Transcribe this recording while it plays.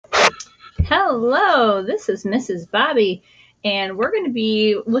Hello, this is Mrs. Bobby, and we're going to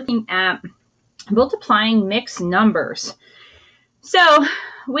be looking at multiplying mixed numbers. So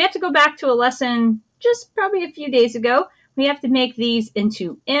we have to go back to a lesson just probably a few days ago. We have to make these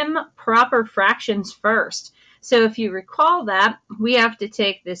into improper fractions first. So if you recall that, we have to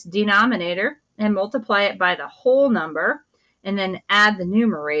take this denominator and multiply it by the whole number, and then add the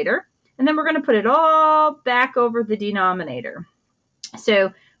numerator, and then we're going to put it all back over the denominator.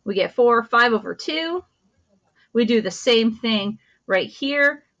 So we get 4, 5 over 2. We do the same thing right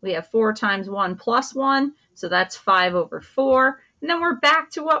here. We have 4 times 1 plus 1, so that's 5 over 4. And then we're back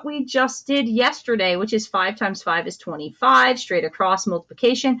to what we just did yesterday, which is 5 times 5 is 25, straight across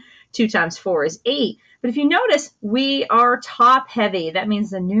multiplication. 2 times 4 is 8. But if you notice, we are top heavy. That means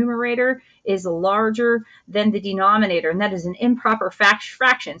the numerator is larger than the denominator, and that is an improper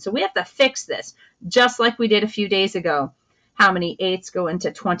fraction. So we have to fix this, just like we did a few days ago. How many 8s go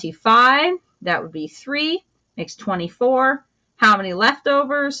into 25? That would be 3, makes 24. How many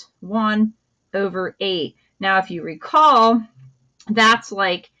leftovers? 1 over 8. Now, if you recall, that's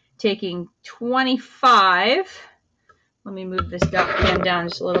like taking 25. Let me move this pen down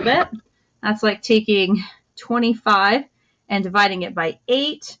just a little bit. That's like taking 25 and dividing it by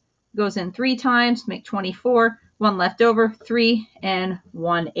 8. Goes in 3 times, make 24. 1 left over, 3 and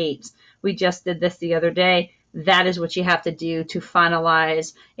 1/8. We just did this the other day. That is what you have to do to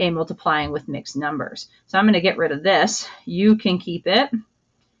finalize a multiplying with mixed numbers. So I'm going to get rid of this. You can keep it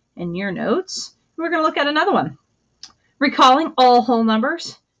in your notes. We're going to look at another one. Recalling all whole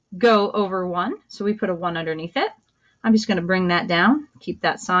numbers go over 1. So we put a 1 underneath it. I'm just going to bring that down, keep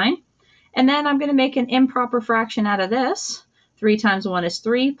that sign. And then I'm going to make an improper fraction out of this. 3 times 1 is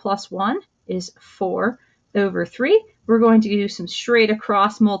 3, plus 1 is 4 over 3. We're going to do some straight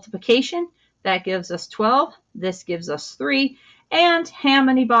across multiplication. That gives us 12. This gives us 3. And how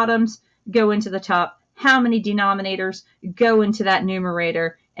many bottoms go into the top? How many denominators go into that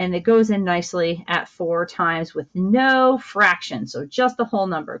numerator? And it goes in nicely at 4 times with no fraction. So just the whole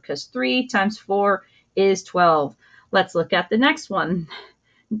number, because 3 times 4 is 12. Let's look at the next one.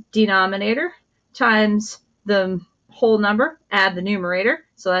 Denominator times the whole number, add the numerator.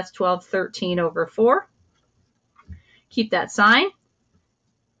 So that's 12, 13 over 4. Keep that sign.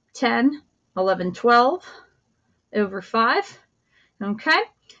 10, 11, 12 over 5. Okay,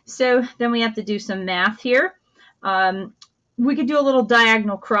 so then we have to do some math here. We could do a little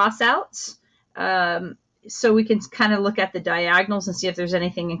diagonal crossouts. So we can kind of look at the diagonals and see if there's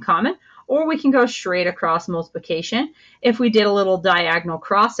anything in common. Or we can go straight across multiplication. If we did a little diagonal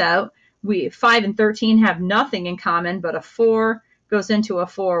crossout, 5 and 13 have nothing in common, but a 4 goes into a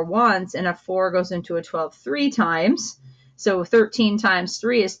 4 once, and a 4 goes into a 12 3 times. So 13 times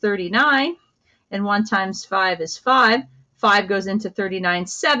 3 is 39, and 1 times 5 is 5. 5 goes into 39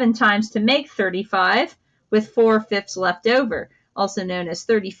 7 times to make 35, with 4/5 left over, also known as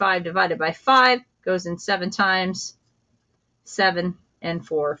 35 divided by 5, goes in 7 times, 7 and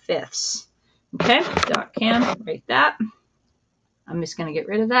 4/5. Okay, .cam, write that. I'm just going to get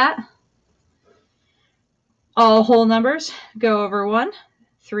rid of that. All whole numbers go over 1.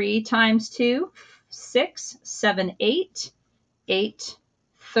 3 times 2, 6, 7, 8. 8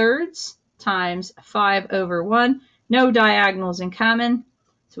 thirds times 5 over 1. No diagonals in common.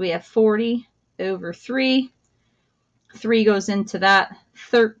 So we have 40 over 3. 3 goes into that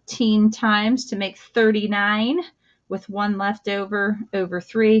 13 times to make 39, with 1 left over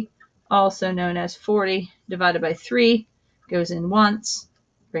 3, also known as 40 divided by 3. Goes in once,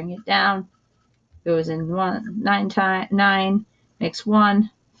 bring it down, goes in 9, makes 1,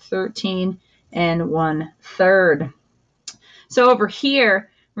 13, and 1/3. So over here,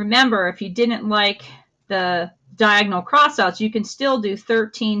 remember, if you didn't like the diagonal crossouts, you can still do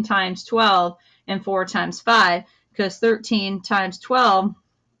 13 times 12 and 4 times 5, because 13 times 12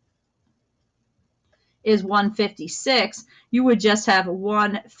 is 156. You would just have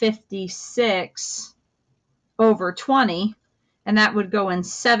 156 over 20, and that would go in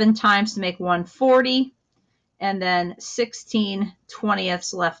 7 times to make 140, and then 16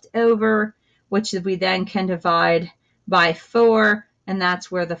 20ths left over, which we then can divide by 4, and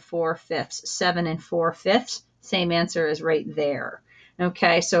that's where the 4/5, 7 and 4/5, same answer is right there.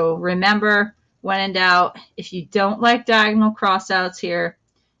 Okay, so remember, when in doubt, if you don't like diagonal crossouts here,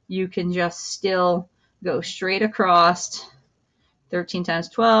 you can just still go straight across. 13 times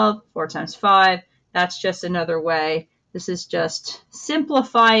 12, 4 times 5, that's just another way. This is just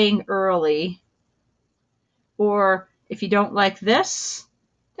simplifying early. Or if you don't like this,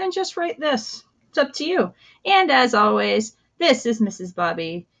 then just write this. It's up to you. And as always, this is Mrs.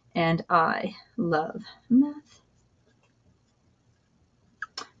 Bobby, and I love math.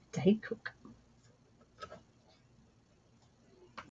 Diet Coke.